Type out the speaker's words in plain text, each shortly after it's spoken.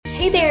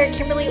Hey there,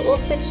 Kimberly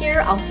Olson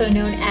here, also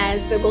known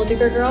as the Gold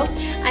Digger Girl.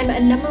 I'm a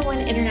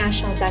 #1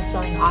 international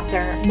best-selling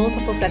author,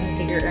 multiple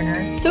seven-figure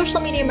earner,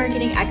 social media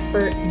marketing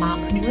expert,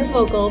 mompreneur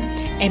mogul,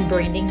 and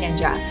branding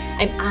ninja.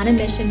 I'm on a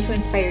mission to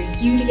inspire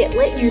you to get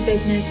lit in your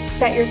business,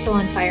 set your soul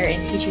on fire,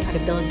 and teach you how to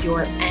build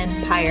your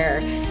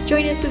empire.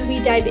 Join us as we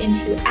dive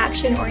into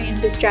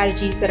action-oriented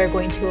strategies that are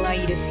going to allow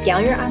you to scale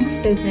your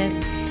online business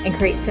and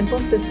create simple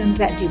systems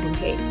that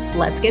duplicate.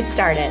 Let's get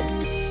started.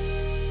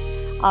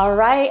 All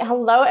right.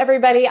 Hello,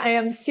 everybody. I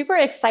am super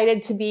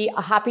excited to be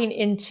hopping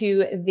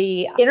into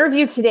the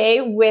interview today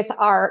with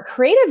our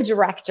creative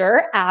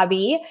director,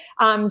 Abby.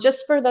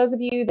 Just for those of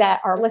you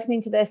that are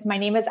listening to this, my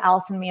name is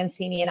Allison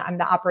Mancini, and I'm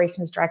the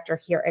operations director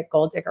here at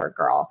Gold Digger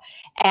Girl.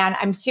 And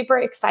I'm super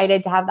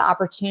excited to have the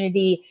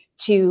opportunity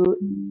to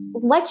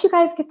let you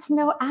guys get to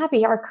know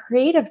Abby, our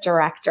creative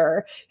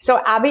director.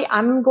 So Abby,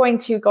 I'm going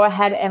to go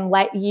ahead and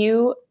let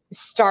you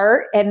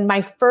start. And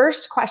my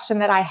first question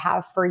that I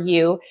have for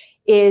you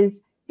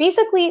is,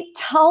 basically,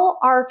 tell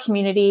our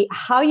community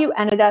how you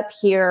ended up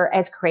here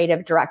as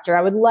creative director.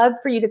 I would love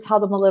for you to tell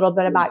them a little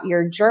bit about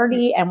your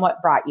journey and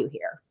what brought you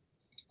here.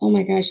 Oh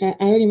my gosh, I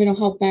don't even know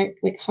how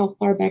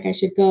far back I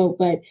should go.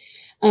 But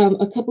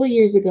several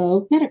years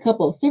ago,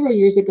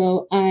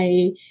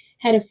 I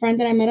had a friend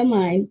that I met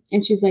online,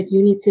 and she's like,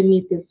 "You need to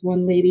meet this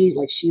one lady.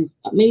 Like, she's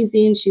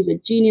amazing. She's a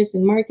genius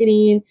in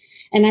marketing."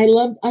 And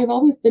I've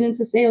always been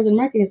into sales and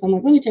marketing, so I'm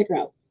like, "Let me check her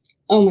out."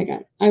 Oh my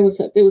God, I was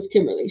hooked. It was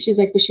Kimberly. She's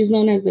like, "But she's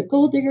known as the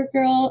Gold Digger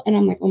Girl." And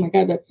I'm like, "Oh my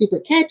God, that's super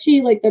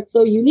catchy. Like, that's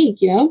so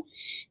unique, you know?"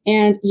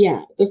 And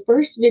yeah, the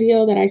first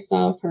video that I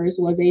saw of hers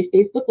was a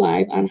Facebook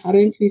Live on how to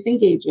increase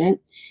engagement.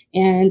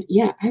 And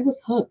yeah, I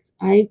was hooked.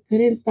 I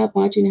couldn't stop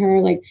watching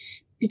her, like,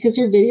 because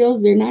her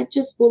videos, they're not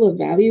just full of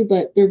value,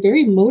 but they're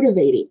very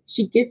motivating.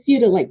 She gets you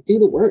to like do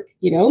the work,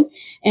 you know?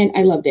 And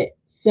I loved it.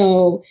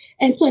 So,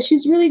 and plus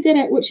she's really good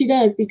at what she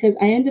does, because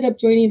I ended up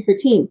joining her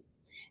team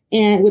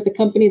and with the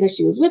company that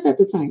she was with at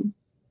the time.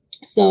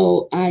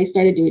 So I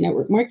started doing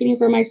network marketing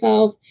for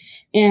myself.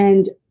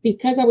 And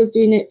because I was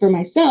doing it for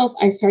myself,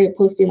 I started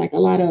posting like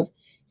a lot of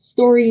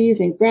stories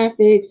and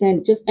graphics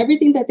and just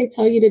everything that they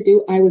tell you to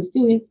do, I was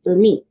doing for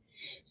me.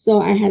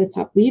 So I had a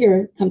top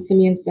leader come to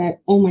me and said,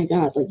 "Oh my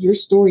God, like your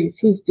stories,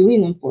 who's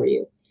doing them for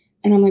you?"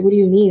 And I'm like, "What do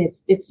you mean?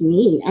 It's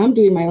me. I'm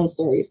doing my own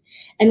stories."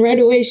 And right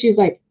away, she's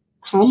like,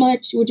 "How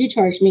much would you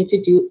charge me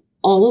to do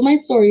all of my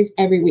stories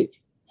every week?"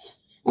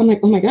 I'm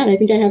like, "Oh my God, I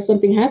think I have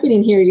something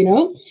happening here, you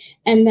know?"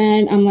 And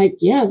then I'm like,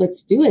 "Yeah,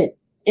 let's do it."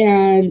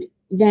 And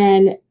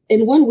then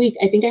in 1 week,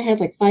 I think I had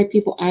like 5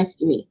 people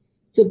asking me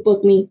to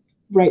book me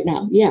right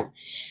now. Yeah.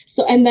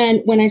 So, and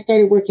then when I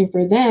started working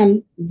for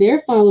them,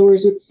 their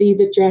followers would see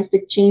the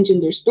drastic change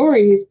in their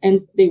stories,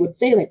 and they would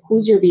say like,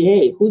 "Who's your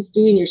VA? Who's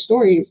doing your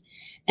stories?"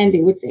 And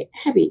they would say,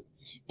 "Abby."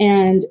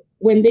 And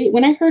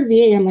when I heard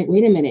VA, I'm like,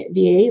 "Wait a minute,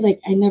 VA? Like,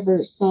 I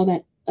never saw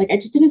that. Like, I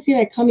just didn't see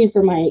that coming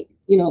for my,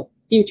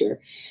 future."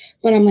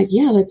 But I'm like,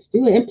 "Yeah, let's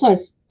do it." And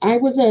plus, I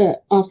was a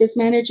office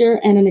manager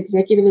and an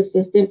executive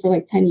assistant for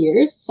like 10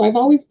 years. So I've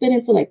always been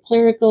into like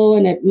clerical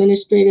and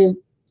administrative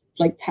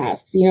like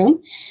tasks, you know?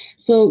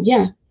 So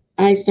yeah,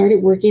 I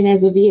started working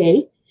as a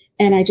VA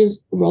and I just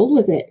rolled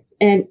with it.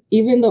 And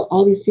even though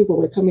all these people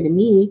were coming to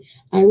me,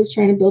 I was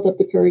trying to build up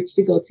the courage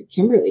to go to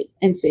Kimberly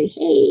and say,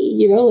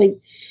 "Hey, like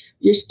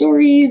your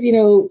stories,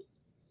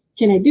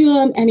 can I do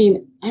them?" I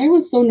mean, I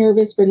was so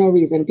nervous for no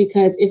reason,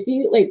 because if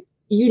you like,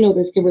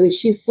 this Kimberly,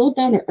 she's so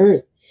down to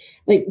earth.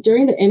 Like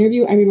during the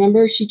interview, I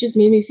remember she just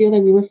made me feel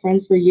like we were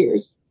friends for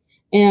years.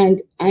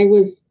 And there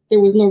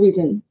was no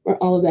reason for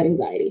all of that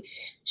anxiety.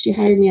 She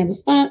hired me on the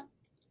spot.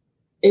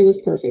 It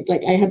was perfect.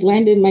 Like I had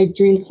landed my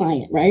dream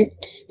client, right?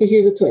 But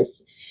here's a twist.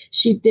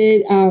 She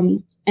did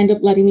end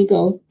up letting me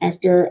go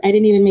after I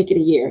didn't even make it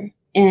a year.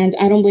 And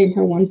I don't blame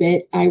her one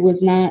bit. I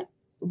was not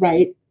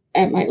right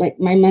at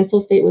my mental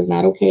state was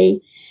not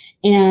okay.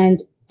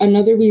 And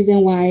another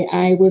reason why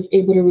I was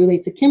able to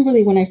relate to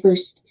Kimberly when I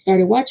first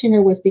started watching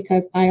her was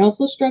because I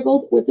also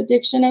struggled with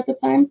addiction at the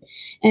time.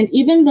 And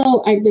even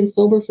though I'd been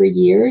sober for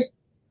years,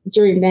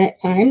 during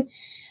that time,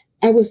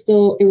 it was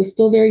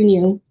still very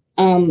new.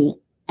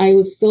 I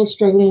was still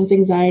struggling with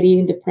anxiety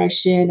and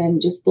depression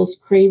and just those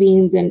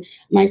cravings, and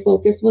my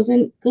focus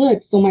wasn't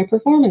good. So my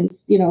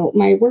performance,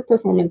 my work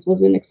performance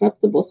wasn't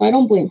acceptable. So I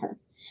don't blame her.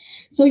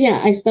 So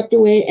yeah, I stepped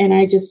away and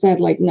I just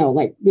said like, no,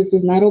 like this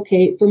is not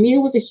okay. For me, it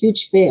was a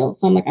huge fail.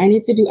 So I'm like, I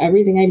need to do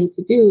everything I need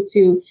to do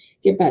to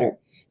get better.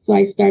 So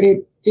I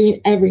started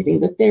doing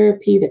everything, the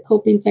therapy, the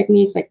coping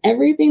techniques, like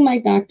everything my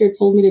doctor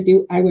told me to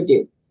do, I would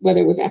do, whether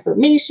it was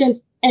affirmations,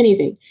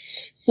 anything.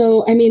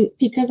 So, I mean,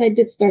 because I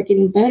did start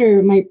getting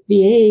better, my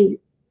VA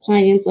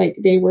clients, like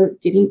they were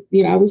getting,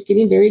 I was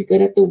getting very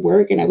good at the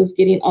work, and I was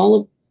getting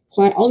all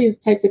these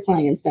types of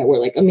clients that were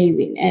like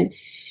amazing. And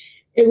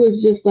it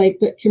was just like,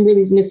 but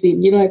Kimberly's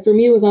missing, like for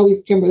me, it was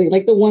always Kimberly,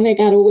 like the one that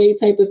got away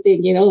type of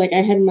thing, like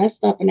I had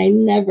messed up and I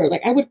never, like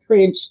I would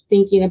cringe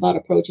thinking about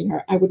approaching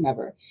her. I would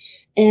never.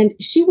 And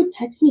she would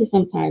text me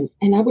sometimes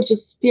and I would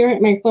just stare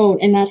at my phone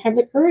and not have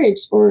the courage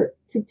or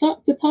to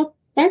talk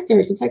back to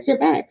her, to text her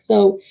back.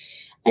 So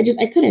I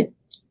couldn't.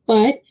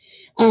 But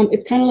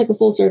It's kind of like a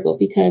full circle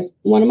because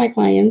one of my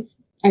clients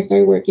I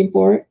started working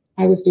for,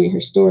 I was doing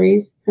her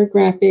stories, her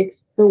graphics,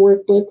 her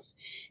workbooks,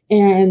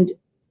 and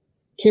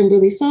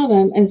Kimberly saw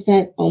them and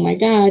said, "Oh my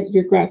God,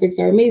 your graphics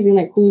are amazing.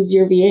 Like, who's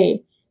your VA?"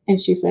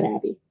 And she said,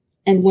 "Abby."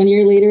 And 1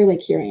 year later, like,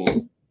 here I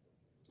am.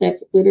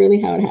 That's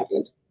literally how it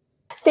happened.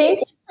 Thank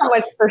you so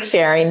much for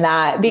sharing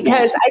that,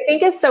 because I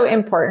think it's so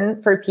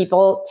important for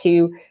people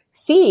to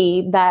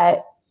see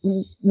that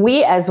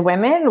we as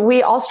women,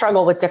 we all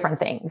struggle with different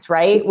things,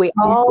 right? We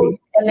all,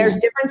 and there's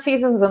different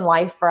seasons in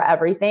life for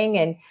everything.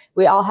 And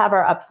we all have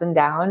our ups and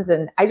downs.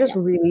 And I just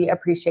really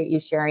appreciate you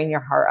sharing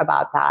your heart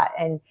about that.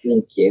 And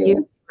thank you. You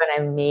do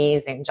an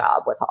amazing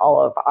job with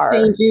all of our.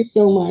 Thank you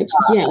so much.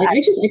 Yeah, like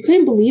I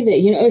couldn't believe it.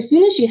 You know, as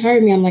soon as she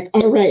hired me, I'm like,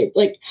 all right,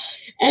 like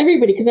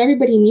because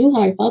everybody knew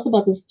how I felt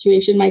about the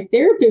situation. My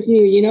therapist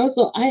knew, you know,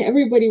 so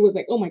everybody was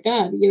like, oh my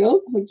God, you know,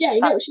 I'm like, yeah, I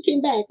know, she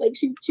came back, like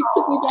she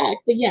took me back.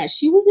 But yeah,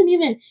 she wasn't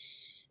even,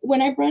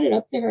 when I brought it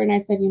up to her and I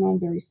said, you know, I'm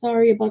very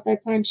sorry about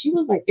that time, she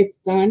was like, it's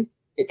done.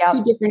 It's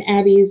two different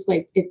Abbies.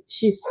 Like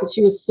she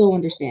was so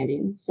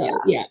understanding. So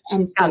yeah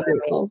I'm so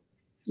grateful.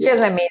 She has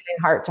an amazing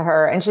heart to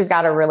her, and she's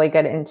got a really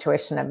good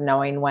intuition of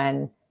knowing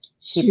when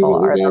people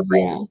really are does,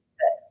 the right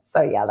fit.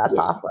 So yeah, that's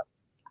awesome.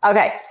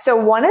 Okay. So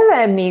one of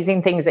the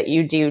amazing things that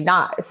you do,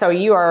 so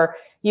you are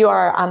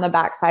on the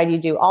backside, you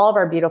do all of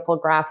our beautiful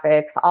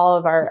graphics, all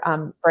of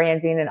our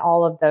branding and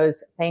all of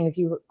those things.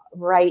 You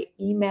write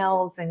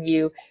emails and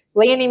you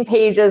landing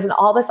pages and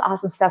all this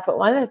awesome stuff. But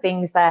one of the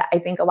things that I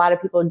think a lot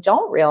of people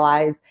don't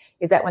realize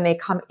is that when they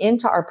come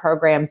into our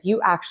programs,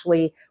 you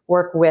actually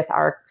work with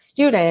our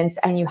students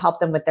and you help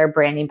them with their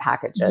branding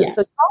packages. Yes.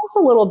 So tell us a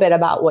little bit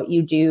about what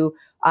you do.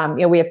 You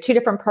know, we have two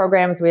different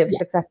programs. We have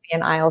 6FB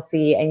and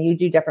ILC, and you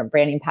do different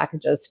branding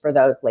packages for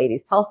those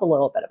ladies. Tell us a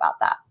little bit about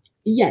that.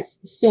 Yes.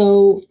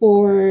 So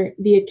for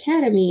the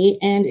Academy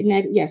and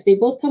Ignite, yes, they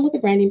both come with a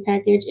branding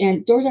package,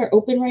 and doors are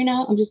open right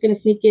now. I'm just going to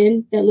sneak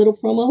in that little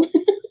promo,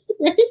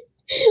 right?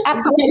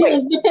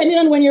 Absolutely. Depending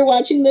on when you're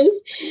watching this.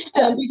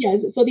 But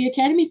yes, so the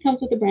Academy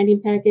comes with a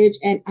branding package,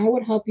 and I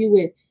would help you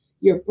with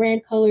your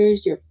brand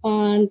colors, your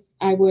fonts.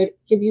 I would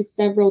give you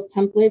several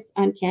templates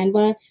on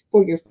Canva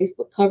for your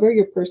Facebook cover,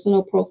 your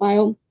personal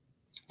profile.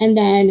 And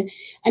then,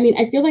 I mean,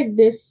 I feel like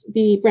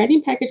the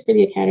branding package for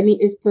the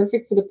Academy is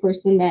perfect for the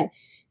person that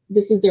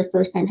this is their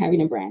first time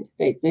having a brand.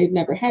 They've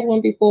never had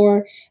one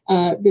before.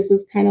 This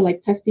is kind of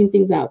like testing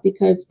things out,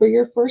 because for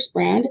your first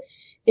brand,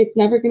 it's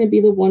never going to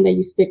be the one that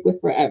you stick with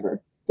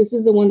forever. This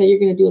is the one that you're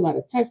going to do a lot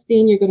of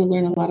testing. You're going to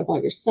learn a lot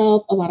about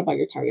yourself, a lot about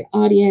your target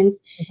audience,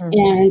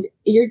 and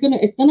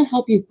it's going to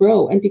help you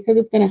grow. And because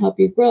it's going to help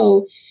you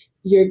grow,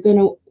 you're going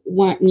to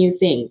want new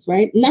things,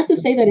 right? Not to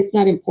say that it's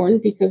not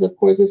important, because of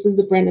course this is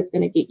the brand that's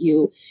going to get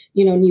you,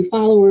 you know, new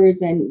followers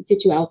and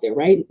get you out there,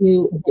 right?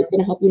 It's going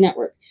to help you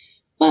network.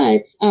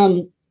 But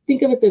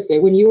think of it this way: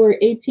 when you were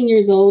 18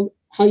 years old,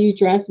 how you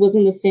dressed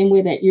wasn't the same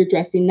way that you're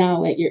dressing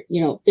now at your,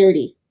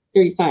 30,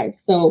 35.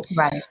 So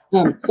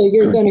so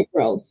you're going to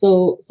grow.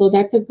 So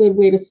that's a good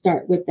way to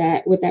start with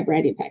that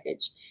branding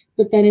package.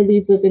 But then it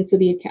leads us into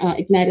the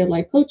Ignited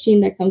Life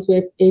Coaching that comes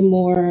with a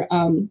more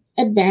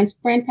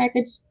advanced branding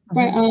package.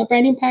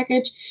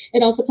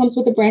 It also comes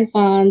with the brand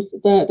fonts,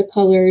 the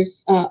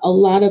colors, a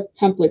lot of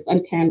templates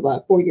on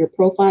Canva for your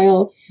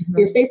profile,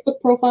 your Facebook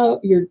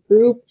profile, your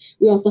group.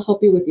 We also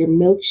help you with your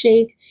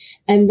milkshake.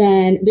 And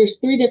then there's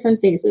 3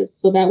 different phases.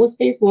 So that was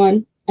phase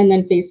 1. And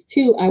then phase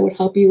 2, I would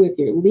help you with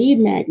your lead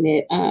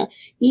magnet,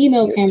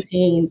 email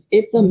campaigns.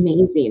 It's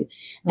amazing.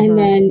 And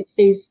then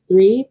phase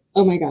 3,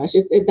 oh my gosh,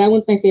 that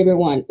one's my favorite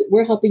one.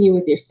 We're helping you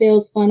with your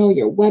sales funnel,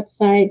 your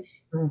website.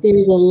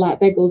 There's a lot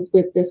that goes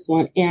with this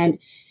one. And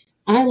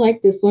I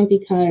like this one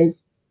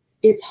because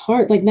it's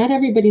hard. Like, not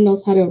everybody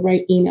knows how to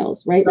write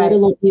emails, right? Let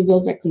alone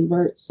emails that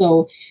convert.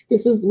 So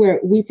this is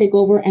where we take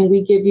over and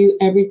we give you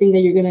everything that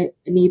you're going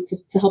to need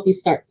to help you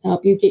start, to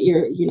help you get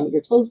your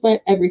toes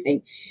wet,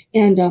 everything.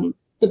 And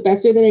the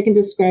best way that I can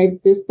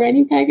describe this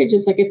branding package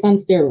is like it's on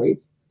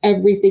steroids.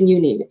 Everything you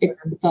need, it's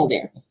all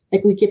there.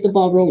 Like, we get the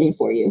ball rolling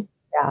for you.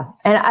 Yeah.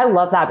 And I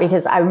love that,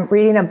 because I'm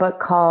reading a book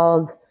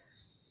called,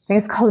 I think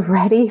it's called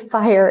Ready,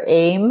 Fire,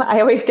 Aim. I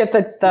always get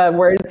the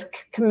words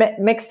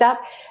mixed up,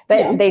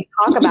 but they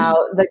talk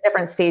about the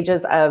different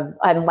stages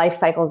and life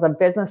cycles of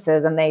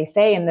businesses. And they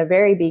say in the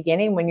very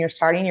beginning, when you're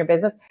starting your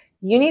business,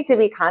 you need to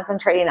be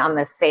concentrating on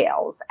the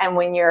sales. And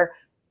when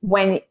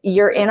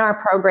you're in our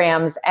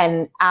programs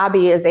and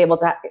Abby is able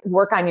to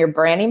work on your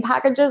branding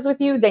packages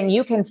with you, then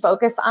you can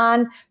focus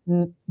on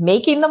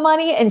making the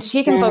money, and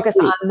she can focus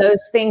on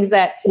those things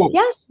that,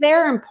 yes,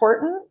 they're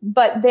important,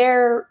 but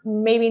they're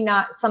maybe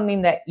not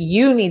something that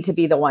you need to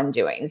be the one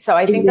doing. So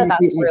I think that's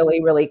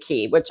really, really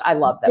key, which I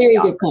love that we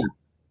offer.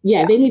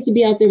 Yeah, they need to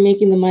be out there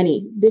making the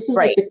money. This is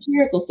like the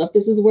clerical stuff.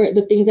 This is where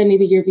the things that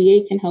maybe your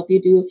VA can help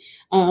you do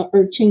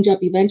or change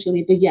up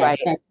eventually. But yes,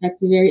 that's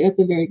a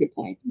very good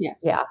point. Yes.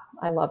 Yeah,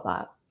 I love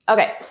that.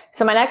 Okay,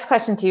 so my next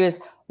question to you is,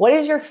 what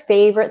is your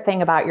favorite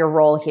thing about your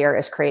role here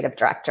as creative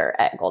director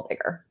at Gold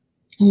Digger?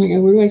 Oh my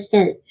God, where do I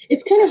start?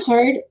 It's kind of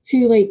hard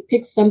to like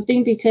pick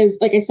something because,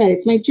 like I said,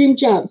 it's my dream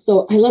job.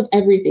 So I love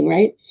everything,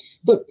 right?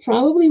 But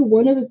probably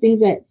one of the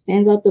things that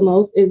stands out the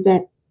most is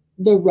that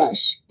the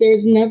rush.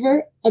 There's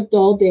never a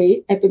dull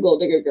day at the Gold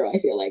Digger Girl. I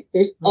feel like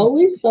there's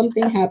always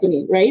something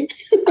happening, right?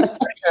 That's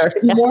for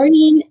sure.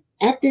 Morning,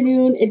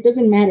 afternoon, it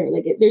doesn't matter.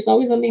 Like there's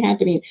always something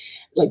happening.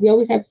 Like we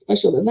always have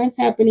special events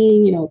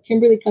happening. You know,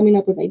 Kimberly coming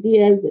up with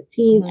ideas, the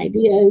team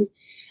ideas.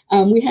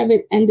 We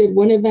haven't ended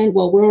one event.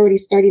 Well, we're already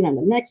starting on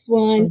the next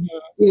one.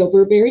 You know,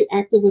 we're very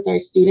active with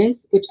our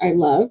students, which I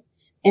love.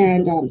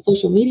 And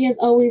social media is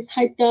always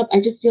hyped up.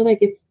 I just feel like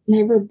it's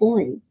never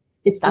boring.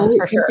 It's That's always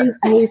for sure. something's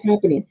always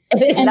happening.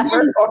 It is And never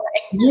then, boring.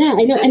 yeah,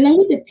 I know. And then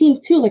with the team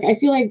too, like I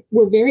feel like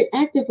we're very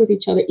active with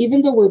each other,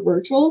 even though we're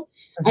virtual.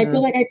 I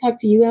feel like I talk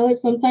to you,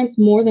 Alice, sometimes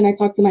more than I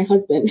talk to my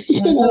husband.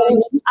 You know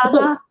what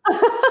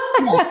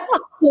I mean?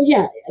 So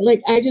yeah,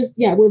 like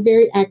we're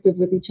very active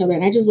with each other,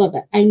 and I just love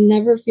that. I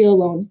never feel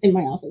alone in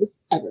my office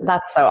ever.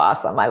 That's so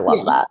awesome. I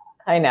love that.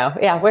 I know.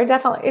 Yeah, it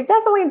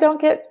definitely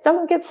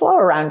doesn't get slow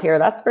around here.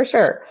 That's for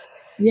sure.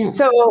 Yeah.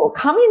 So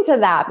coming to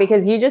that,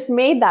 because you just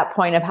made that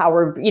point of how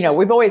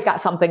we've always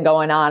got something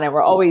going on and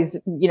we're always,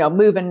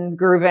 moving,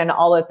 grooving,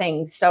 all the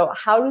things. So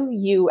how do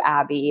you,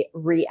 Abby,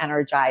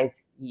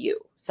 re-energize you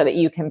so that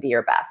you can be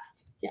your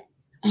best? Yeah.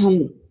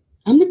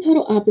 I'm the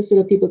total opposite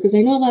of people because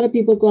I know a lot of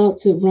people go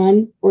out to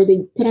run or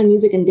they put on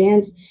music and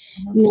dance.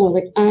 No,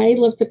 like I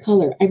love to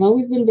color. I've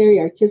always been very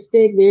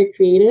artistic, very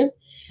creative.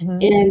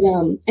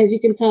 And as you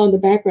can tell in the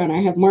background,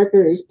 I have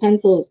markers,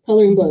 pencils,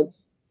 coloring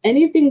books,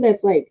 anything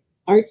that's like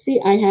artsy,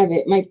 I have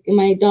it.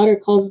 My daughter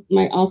calls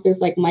my office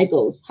like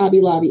Michael's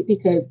Hobby Lobby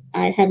because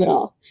I have it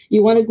all.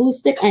 You want a glue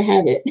stick? I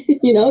have it,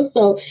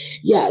 So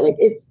yeah, like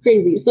it's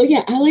crazy. So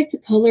yeah, I like to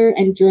color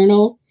and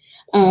journal.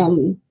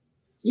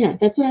 Yeah,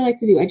 that's what I like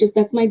to do.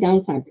 That's my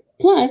downtime.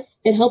 Plus,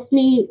 it helps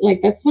me,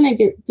 like, that's when I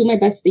do my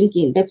best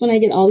thinking. That's when I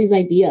get all these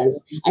ideas.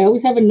 I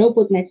always have a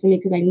notebook next to me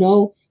because I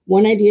know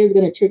one idea is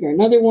going to trigger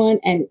another one.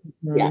 And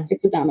yeah,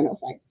 it's a domino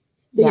effect.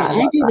 So yeah,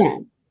 I do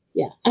that.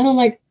 Yeah, I don't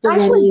like the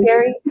actually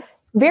very,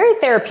 very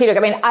therapeutic. I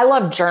mean, I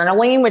love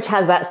journaling, which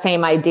has that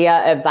same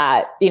idea of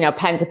that,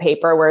 pen to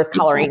paper, whereas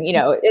coloring,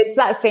 it's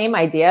that same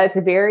idea.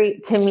 To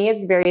me,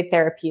 it's very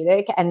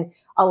therapeutic and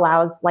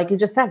allows, like you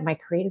just said, my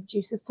creative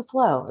juices to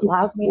flow. It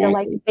allows me to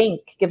like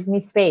think, gives me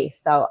space.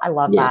 So I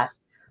love that.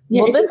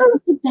 Yeah, well, this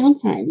is the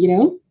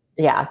downtime,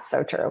 Yeah, it's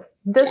so true.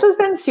 This has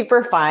been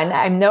super fun.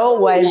 I know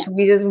it was,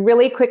 we just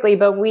really quickly,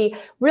 but we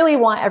really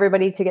want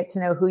everybody to get to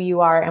know who you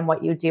are and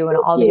what you do and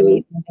all the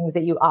amazing things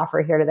that you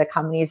offer here to the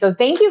company. So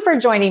thank you for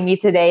joining me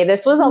today.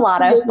 This was a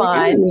lot of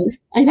fun.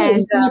 I know,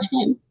 it's so much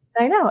fun.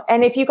 I know.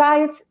 And if you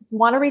guys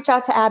want to reach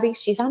out to Abby,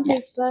 she's on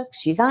Facebook,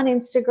 she's on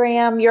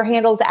Instagram. Your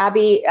handle's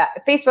Abby.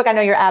 Facebook, I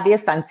know you're Abby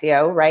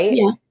Asencio, right?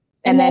 Yeah.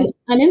 And then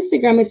on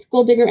Instagram, it's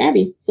Gold Digger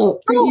Abby.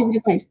 So pretty easy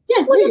to find.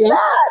 Yeah, look at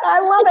that. I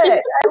love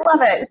it. I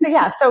love it. So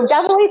yeah, so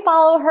definitely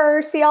follow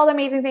her, see all the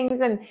amazing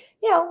things. And,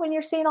 when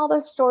you're seeing all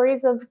those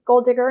stories of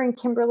Gold Digger and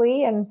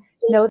Kimberly and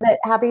know that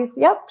Abby's,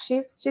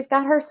 she's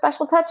got her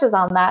special touches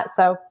on that.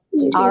 So,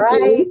 all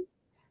right.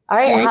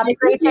 Have a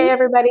great day,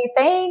 everybody.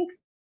 Thanks.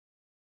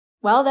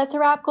 Well, that's a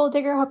wrap, Gold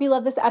Digger. Hope you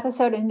love this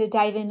episode. And to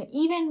dive in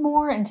even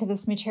more into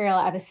this material,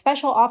 I have a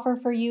special offer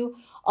for you.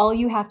 All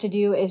you have to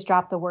do is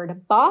drop the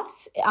word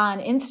boss on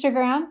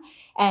Instagram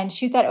and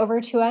shoot that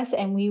over to us,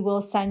 and we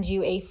will send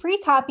you a free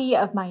copy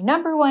of my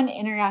 #1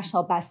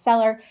 international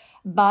bestseller,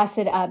 Boss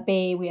It Up,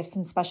 Babe. We have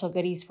some special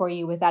goodies for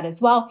you with that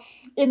as well.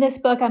 In this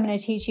book, I'm going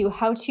to teach you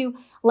how to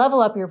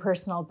level up your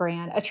personal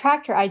brand,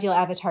 attract your ideal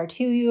avatar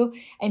to you,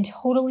 and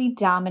totally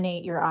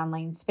dominate your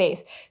online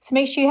space. So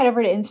make sure you head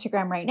over to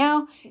Instagram right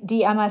now,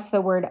 DM us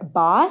the word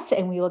boss,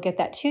 and we will get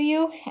that to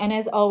you. And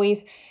as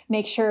always,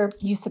 make sure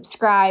you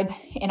subscribe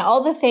and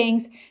all the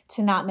things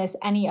to not miss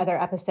any other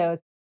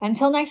episodes.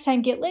 Until next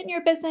time, get lit in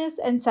your business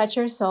and set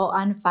your soul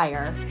on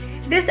fire.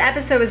 This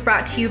episode was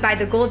brought to you by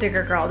the Gold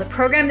Digger Girl, the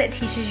program that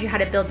teaches you how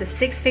to build the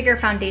 6-figure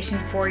foundation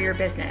for your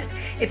business.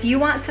 If you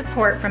want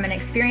support from an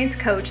experienced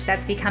coach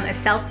that's become a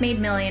self-made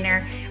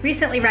millionaire,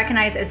 recently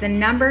recognized as the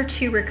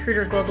 #2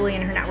 recruiter globally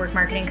in her network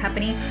marketing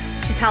company,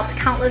 she's helped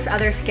countless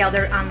others scale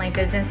their online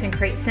business and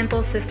create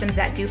simple systems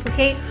that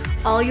duplicate.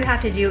 All you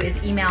have to do is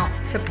email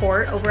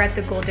support over at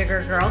the Gold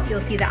Digger Girl.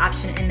 You'll see the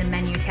option in the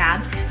menu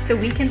tab so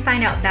we can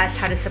find out best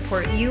how to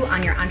support you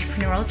on your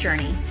entrepreneurial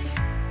journey.